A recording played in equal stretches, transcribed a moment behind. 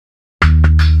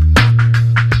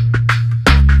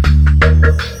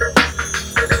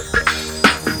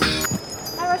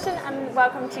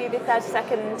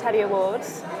32nd Teddy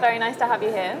Awards. Very nice to have you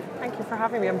here. Thank you for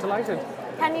having me, I'm delighted.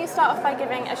 Can you start off by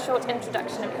giving a short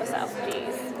introduction of yourself,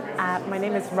 please? My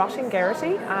name is Roisín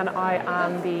Geraghty and I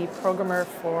am the programmer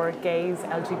for Gay's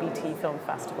LGBT Film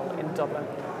Festival in Dublin,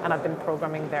 and I've been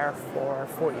programming there for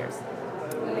 4 years.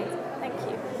 Amazing, thank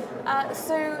you.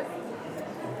 So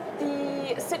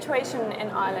the situation in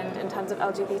Ireland in terms of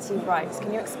LGBT rights,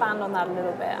 can you expand on that a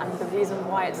little bit and the reason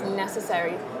why it's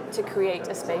necessary to create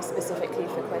a space specifically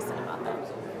for queer cinema there?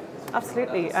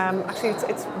 Absolutely. Actually,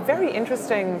 it's very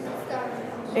interesting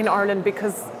in Ireland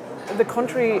because the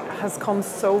country has come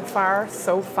so far,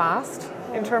 so fast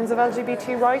in terms of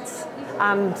LGBT rights,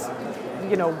 and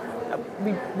you know,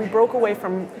 we broke away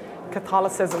from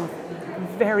Catholicism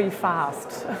very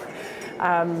fast.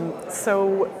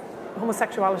 So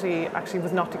homosexuality actually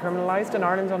was not decriminalised in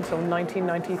Ireland until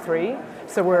 1993.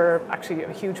 So we're actually,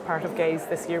 a huge part of Gays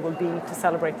this year will be to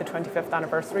celebrate the 25th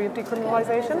anniversary of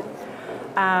decriminalisation.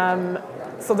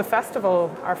 So the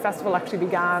festival, our festival actually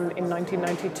began in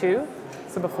 1992,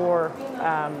 so before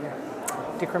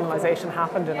decriminalisation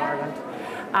happened in Ireland.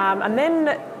 And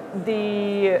then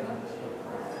the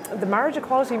marriage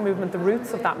equality movement, the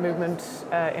roots of that movement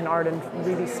in Ireland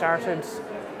really started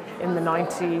in the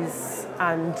 90s,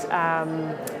 and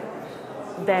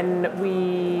then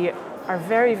we are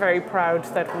very, very proud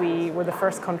that we were the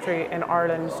first country in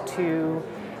Ireland to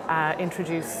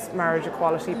introduce marriage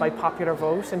equality by popular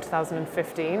vote in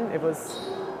 2015. It was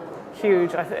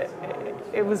huge.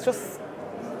 It was just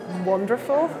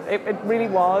wonderful. It really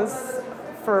was.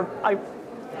 For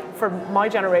my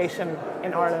generation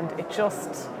in Ireland, it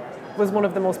just was one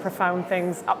of the most profound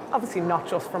things, obviously not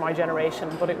just for my generation,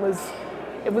 but it was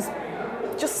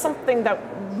just something that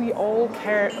we all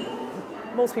cared,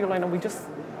 most people I know, we just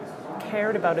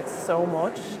cared about it so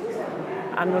much.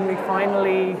 And when we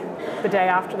finally, the day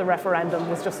after the referendum,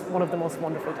 was just one of the most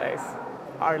wonderful days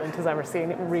Ireland has ever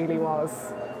seen. It really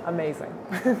was amazing.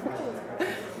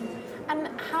 And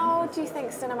how do you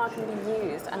think cinema can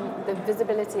be used, and the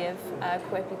visibility of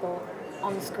queer people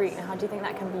on screen, how do you think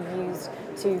that can be used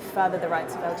to further the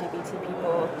rights of LGBT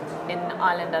people in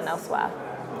Ireland and elsewhere?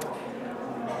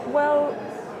 Well,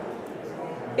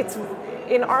 it's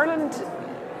in Ireland,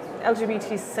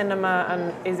 LGBT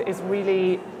cinema is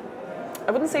really,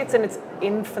 I wouldn't say it's in its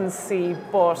infancy,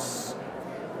 but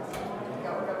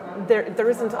there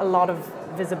isn't a lot of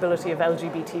visibility of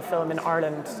LGBT film in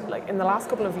Ireland. Like in the last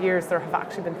couple of years, there have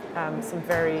actually been some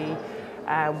very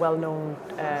well-known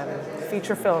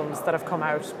feature films that have come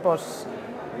out, but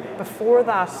before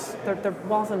that, there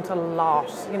wasn't a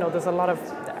lot. You know, there's a lot of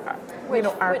Which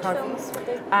films were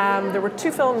they? There were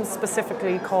two films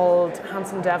specifically called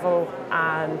Handsome Devil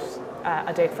and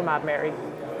A Date for Mad Mary,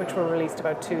 which were released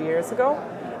about 2 years ago,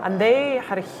 and they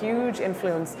had a huge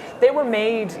influence. They were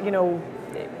made, you know,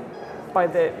 by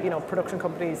the production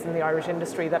companies in the Irish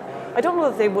industry that I don't know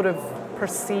that they would have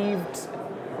perceived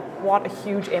what a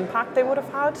huge impact they would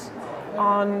have had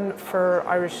for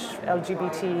Irish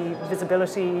LGBT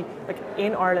visibility, like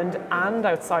in Ireland and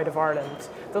outside of Ireland.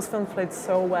 Those films played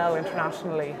so well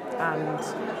internationally, and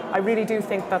I really do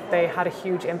think that they had a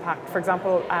huge impact. For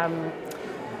example,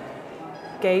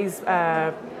 Gays,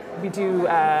 we do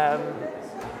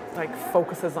like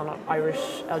focuses on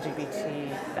Irish LGBT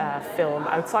film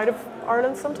outside of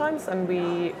Ireland sometimes, and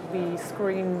we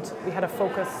had a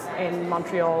focus in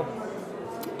Montreal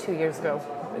a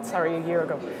year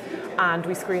ago, and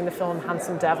we screened the film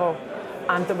Handsome Devil,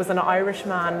 and there was an Irish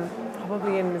man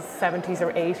probably in his 70s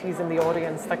or 80s in the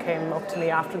audience that came up to me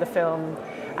after the film,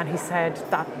 and he said,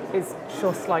 that is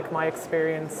just like my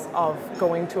experience of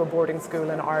going to a boarding school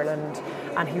in Ireland,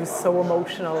 and he was so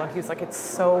emotional, and he was like,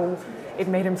 it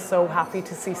made him so happy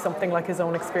to see something like his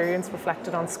own experience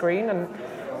reflected on screen, and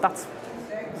that's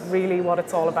really what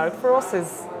it's all about for us,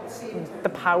 is the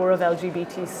power of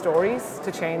LGBT stories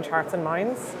to change hearts and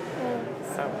minds.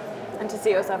 So, and to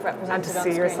see yourself represented on screen. And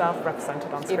to see yourself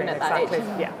represented on screen, even at that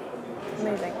exactly. age. Yeah.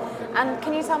 Amazing. And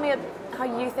can you tell me how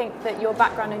you think that your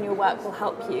background and your work will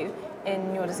help you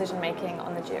in your decision making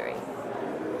on the jury?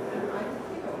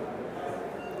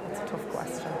 That's a tough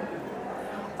question.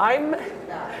 I'm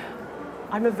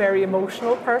a very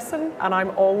emotional person, and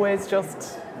I'm always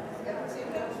just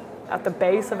at the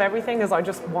base of everything is I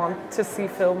just want to see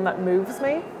film that moves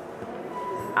me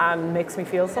and makes me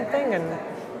feel something and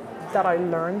that I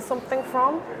learn something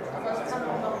from.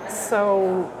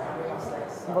 So,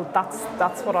 well,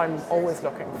 that's what I'm always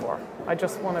looking for. I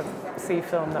just want to see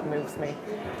film that moves me.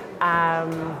 That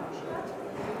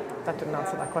didn't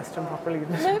answer that question properly.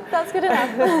 Nope, that's good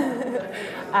enough.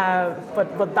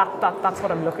 But that's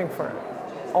what I'm looking for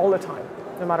all the time,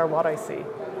 no matter what I see.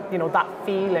 You know, that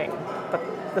feeling that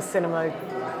the cinema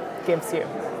gives you.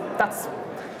 That's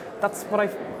what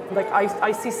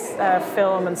I see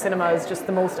film and cinema as just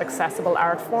the most accessible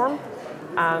art form,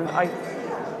 and I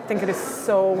think it is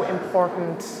so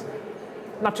important,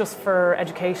 not just for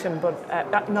education, but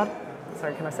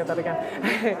sorry, can I say that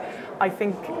again? I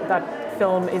think that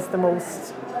film is the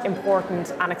most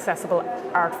important and accessible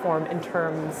art form in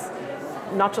terms,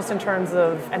 not just in terms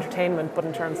of entertainment, but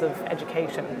in terms of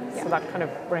education. Yeah. So that kind of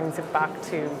brings it back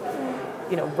to,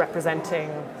 you know, representing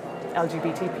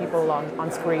LGBT people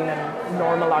on screen and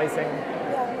normalising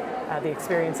the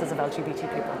experiences of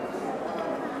LGBT people.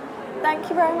 Thank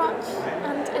you very much,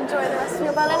 and enjoy the rest of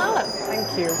your Berlin Island.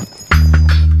 Thank you.